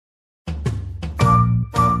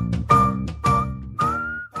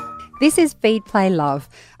This is Feed, Play, Love,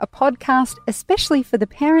 a podcast especially for the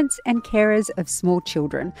parents and carers of small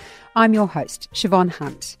children. I'm your host, Siobhan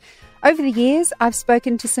Hunt. Over the years, I've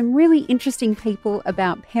spoken to some really interesting people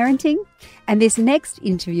about parenting, and this next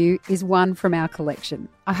interview is one from our collection.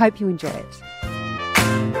 I hope you enjoy it.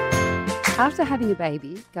 After having a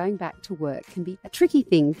baby, going back to work can be a tricky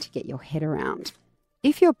thing to get your head around.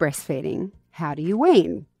 If you're breastfeeding, how do you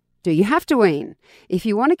wean? Do you have to wean? If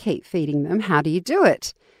you want to keep feeding them, how do you do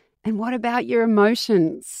it? And what about your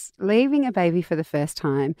emotions? Leaving a baby for the first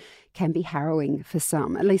time can be harrowing for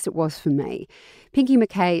some, at least it was for me. Pinky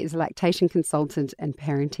McKay is a lactation consultant and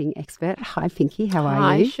parenting expert. Hi, Pinky, how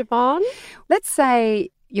are you? Hi, Siobhan. Let's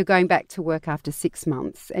say you're going back to work after 6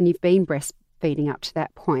 months and you've been breastfeeding up to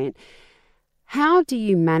that point. How do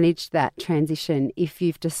you manage that transition if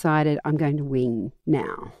you've decided I'm going to wean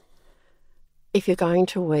now? If you're going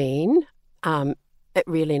to wean, it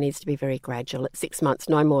really needs to be very gradual. At 6 months,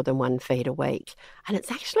 no more than 1 feed a week. And it's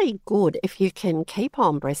actually good if you can keep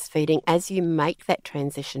on breastfeeding as you make that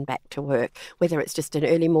transition back to work, whether it's just an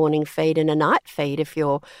early morning feed and a night feed. If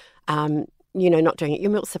you're, not doing it,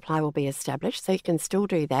 your milk supply will be established, so you can still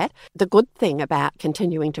do that. The good thing about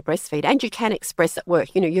continuing to breastfeed, and you can express at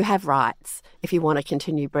work, you have rights if you want to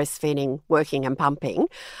continue breastfeeding, working and pumping,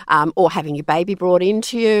 or having your baby brought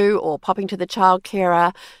into you, or popping to the child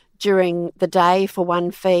carer during the day for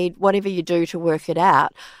 1 feed, whatever you do to work it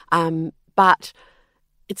out. But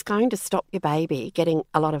it's going to stop your baby getting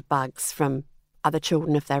a lot of bugs from other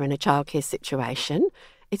children if they're in a childcare situation.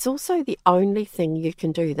 It's also the only thing you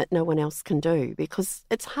can do that no one else can do, because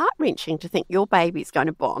it's heart-wrenching to think your baby's going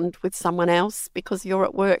to bond with someone else because you're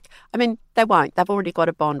at work. I mean, they won't. They've already got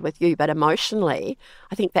a bond with you. But emotionally,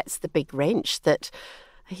 I think that's the big wrench that,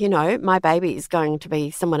 my baby is going to be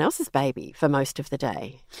someone else's baby for most of the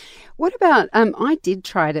day. What about, I did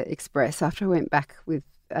try to express after I went back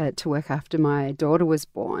to work after my daughter was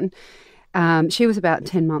born. She was about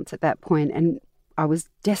 10 months at that point, and I was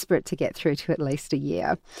desperate to get through to at least a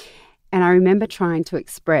year. And I remember trying to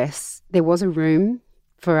express. There was a room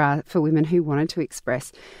for women who wanted to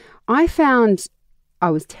express. I found I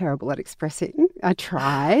was terrible at expressing. I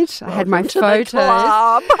tried. I had my photos.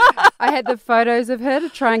 I had the photos of her to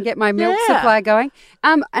try and get my milk supply going.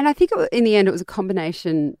 And I think in the end it was a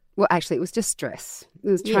combination. Well, actually, it was just stress. It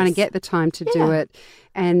was trying to get the time to do it.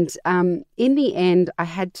 And in the end, I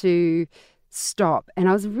had to stop. And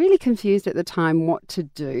I was really confused at the time what to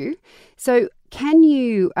do. So can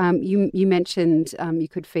you, you mentioned you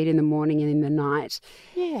could feed in the morning and in the night.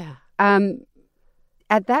 Yeah.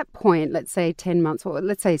 At that point, let's say 10 months, or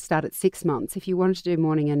let's say start at 6 months, if you wanted to do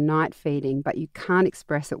morning and night feeding, but you can't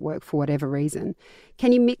express at work for whatever reason,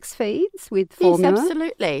 can you mix feeds with formula? Yes,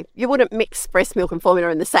 absolutely. You wouldn't mix breast milk and formula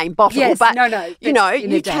in the same bottle. Yes, but, no.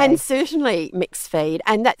 You can certainly mix feed,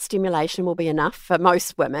 and that stimulation will be enough for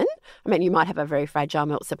most women. I mean, you might have a very fragile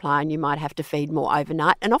milk supply and you might have to feed more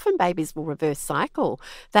overnight, and often babies will reverse cycle.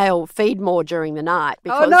 They'll feed more during the night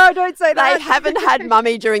because don't say that. They haven't had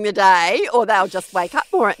mummy during the day, or they'll just wake up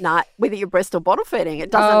more at night, whether you're breast or bottle feeding. It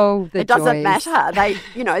doesn't matter. They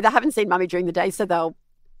haven't seen mummy during the day, so they'll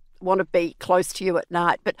want to be close to you at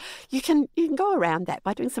night. But you can go around that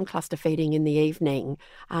by doing some cluster feeding in the evening.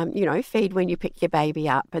 Feed when you pick your baby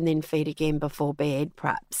up and then feed again before bed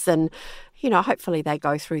perhaps. And, hopefully they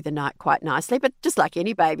go through the night quite nicely. But just like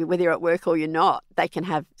any baby, whether you're at work or you're not, they can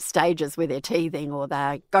have stages where they're teething or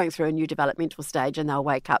they're going through a new developmental stage and they'll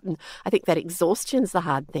wake up. And I think that exhaustion's the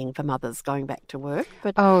hard thing for mothers going back to work.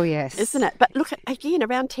 But, oh, yes. Isn't it? But look, again,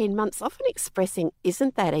 around 10 months, often expressing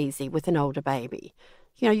isn't that easy with an older baby.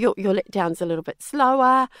 Your letdown's a little bit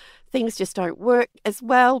slower. Things just don't work as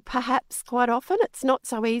well, perhaps, quite often. It's not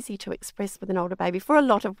so easy to express with an older baby for a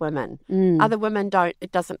lot of women. Other women don't.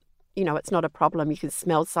 It doesn't, it's not a problem. You can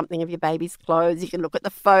smell something of your baby's clothes. You can look at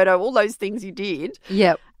the photo, all those things you did.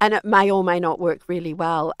 Yep. And it may or may not work really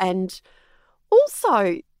well. And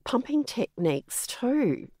also pumping techniques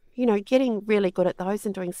too. Getting really good at those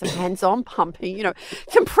and doing some hands-on pumping,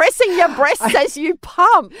 compressing your breasts as you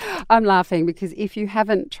pump. I'm laughing because if you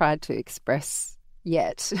haven't tried to express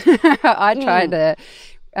yet, I tried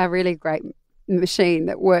a really great machine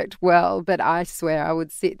that worked well, but I swear I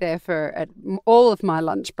would sit there for all of my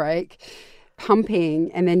lunch break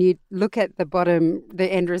pumping, and then you'd look at the bottom, the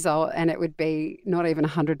end result, and it would be not even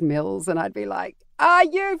 100 mils, and I'd be like, are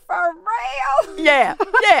you for real? Yeah.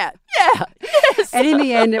 Yes. And in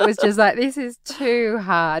the end, it was just like, this is too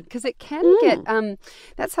hard, because it can get,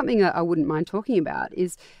 that's something that I wouldn't mind talking about,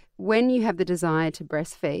 is when you have the desire to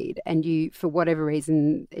breastfeed and you, for whatever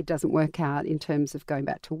reason, it doesn't work out in terms of going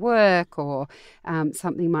back to work or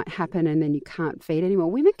something might happen and then you can't feed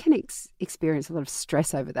anymore, women can experience a lot of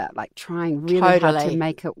stress over that, like trying really hard to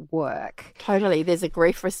make it work. Totally. There's a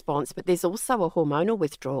grief response, but there's also a hormonal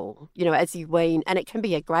withdrawal, as you wean, and it can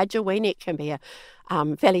be a gradual weaning, it can be a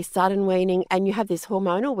fairly sudden weaning, and you have this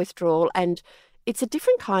hormonal withdrawal, and it's a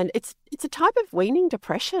different kind. It's a type of weaning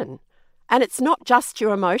depression. And it's not just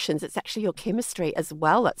your emotions, it's actually your chemistry as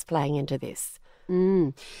well that's playing into this.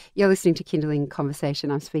 You're listening to Kindling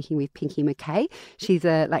Conversation. I'm speaking with Pinky McKay. She's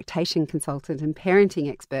a lactation consultant and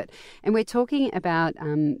parenting expert. And we're talking about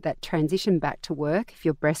that transition back to work, if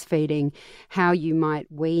you're breastfeeding, how you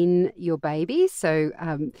might wean your baby. So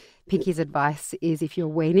Pinky's advice is if you're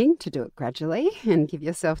weaning, to do it gradually and give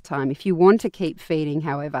yourself time. If you want to keep feeding,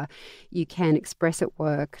 however, you can express at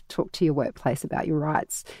work, talk to your workplace about your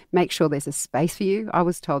rights, make sure there's a space for you. I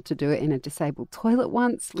was told to do it in a disabled toilet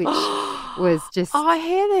once, which was just... I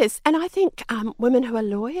hear this. And I think women who are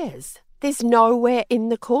lawyers, there's nowhere in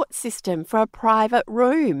the court system for a private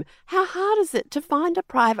room. How hard is it to find a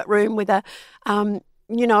private room with a... an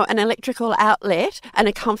electrical outlet and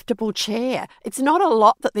a comfortable chair? It's not a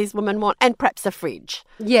lot that these women want, and perhaps a fridge.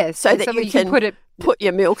 Yes. So that you can put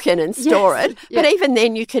your milk in and store it. But even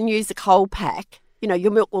then you can use a cold pack.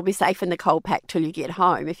 Your milk will be safe in the cold pack till you get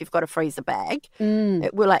home if you've got a freezer bag.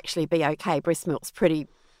 It will actually be okay. Breast milk's pretty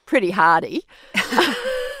hardy.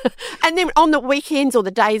 And then on the weekends or the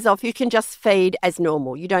days off, you can just feed as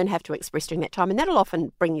normal. You don't have to express during that time. And that'll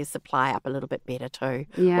often bring your supply up a little bit better too,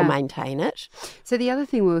 or maintain it. So the other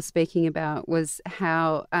thing we were speaking about was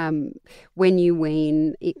how when you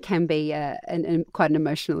wean, it can be quite an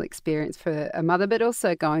emotional experience for a mother, but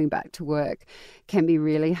also going back to work can be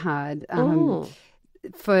really hard.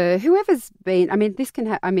 For whoever's been, this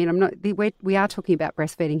can we are talking about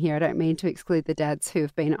breastfeeding here. I don't mean to exclude the dads who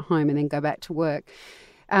have been at home and then go back to work.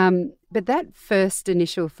 But that first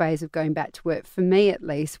initial phase of going back to work, for me at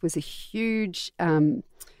least, was a huge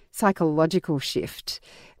psychological shift,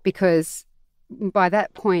 because by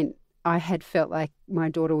that point I had felt like my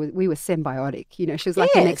daughter we were symbiotic. She was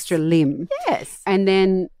like an extra limb. Yes. And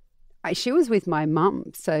then she was with my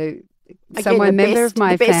mum, so... Again, member of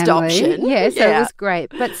my best family. Option. Yeah, so it was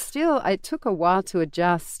great. But still, it took a while to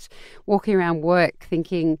adjust, walking around work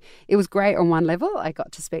thinking it was great on one level. I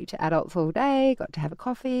got to speak to adults all day, got to have a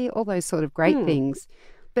coffee, all those sort of great things.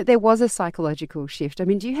 But there was a psychological shift.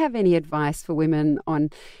 Do you have any advice for women on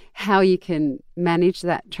how you can manage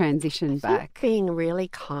that transition back? Being really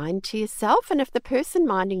kind to yourself. And if the person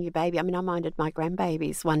minding your baby, I minded my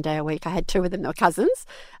grandbabies one day a week. I had two of them, they were cousins,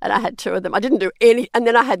 and I had two of them. I didn't do any, and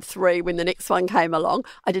then I had three when the next one came along.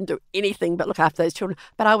 I didn't do anything but look after those children.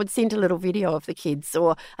 But I would send a little video of the kids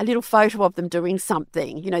or a little photo of them doing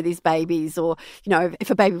something, these babies, or, if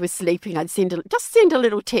a baby was sleeping, I'd send a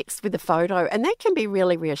little text with a photo. And that can be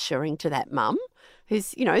really reassuring to that mum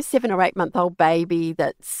who's, 7 or 8 month old baby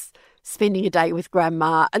that's spending a day with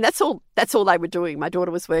grandma. And that's all they were doing. My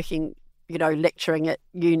daughter was working, lecturing at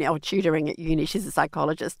uni or tutoring at uni. She's a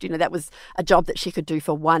psychologist. That was a job that she could do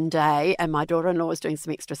for one day. And my daughter-in-law was doing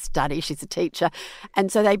some extra study. She's a teacher.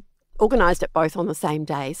 And so they organised it both on the same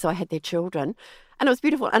day. So I had their children and it was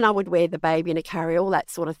beautiful. And I would wear the baby in a carrier, all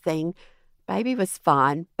that sort of thing. Baby was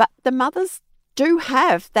fine. But the mothers do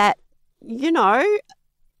have that,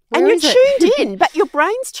 and you're tuned in, but your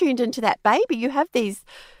brain's tuned into that baby. You have these,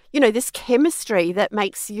 this chemistry that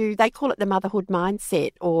makes you, they call it the motherhood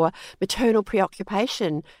mindset or maternal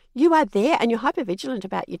preoccupation. You are there and you're hypervigilant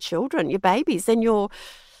about your children, your babies, and you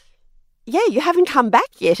haven't come back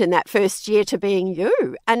yet in that first year to being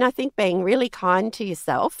you. And I think being really kind to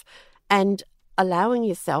yourself and allowing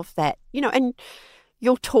yourself that, and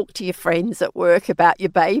you'll talk to your friends at work about your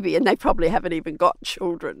baby and they probably haven't even got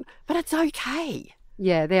children, but it's okay.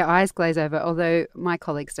 Yeah, their eyes glaze over, although my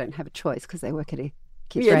colleagues don't have a choice because they work at a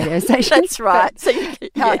kids radio station. That's right. So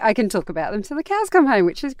I can talk about them till the cows come home,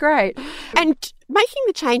 which is great. And making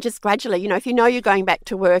the changes gradually, if you know you're going back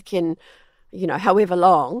to work in, however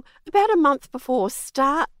long, about a month before,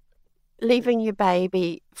 start leaving your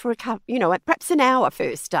baby for a couple, perhaps an hour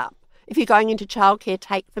first up. If you're going into childcare,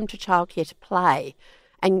 take them to childcare to play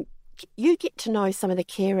and you get to know some of the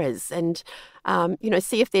carers and,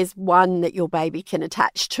 see if there's one that your baby can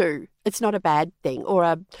attach to. It's not a bad thing, or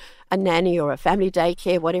a nanny or a family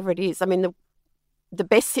daycare, whatever it is. The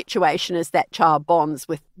best situation is that child bonds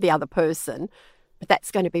with the other person.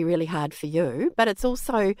 that's going to be really hard for you, but it's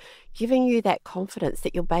also giving you that confidence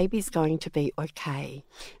that your baby's going to be okay.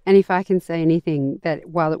 And if I can say anything, that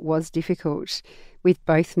while it was difficult with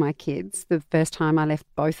both my kids, the first time I left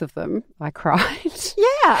both of them, I cried.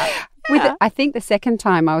 Yeah. I think the second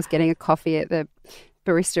time I was getting a coffee at the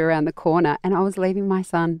barista around the corner and I was leaving my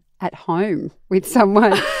son at home with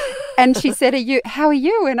someone. And she said, how are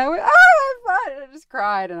you? And I went, I'm fine. And I just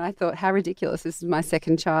cried. And I thought, how ridiculous. This is my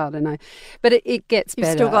second child. But it gets better.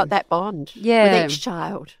 You've still got that bond with each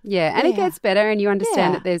child. Yeah. And it gets better and you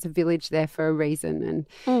understand that there's a village there for a reason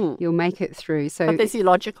and you'll make it through. So but there's your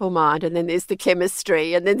logical mind and then there's the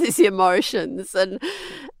chemistry and then there's the emotions. And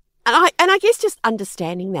I guess just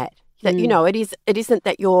understanding that you know, it isn't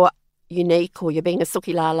that you're unique or you're being a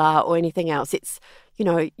suki lala or anything else. It's, you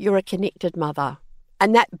know, you're a connected mother.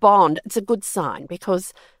 And that bond, it's a good sign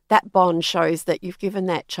because that bond shows that you've given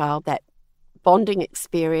that child that bonding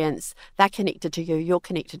experience. They're connected to you. You're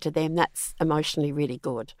connected to them. That's emotionally really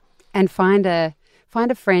good. And find a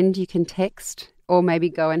friend you can text or maybe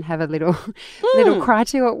go and have a little cry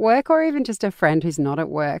to at work, or even just a friend who's not at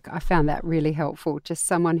work. I found that really helpful. Just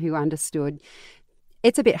someone who understood.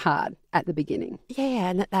 It's a bit hard at the beginning. Yeah,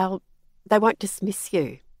 and they won't dismiss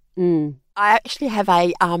you. Mm. I actually have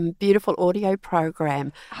a beautiful audio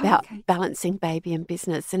program about balancing baby and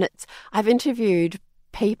business, and I've interviewed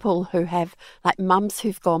people who have, like, mums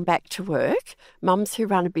who've gone back to work, mums who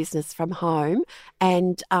run a business from home,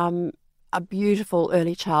 and a beautiful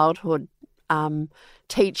early childhood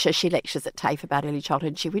teacher. She lectures at TAFE about early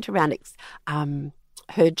childhood. She went around.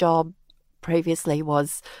 Her job previously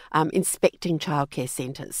was inspecting childcare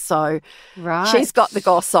centres. So she's got the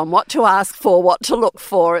goss on what to ask for, what to look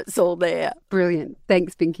for. It's all there. Brilliant.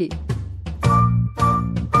 Thanks, Pinky.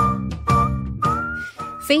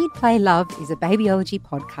 Feed, Play, Love is a babyology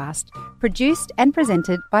podcast produced and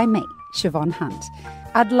presented by me, Siobhan Hunt.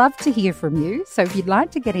 I'd love to hear from you, so if you'd like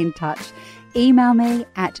to get in touch, email me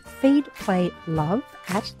at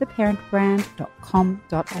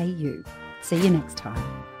feedplaylove@theparentbrand.com.au. See you next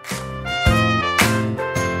time.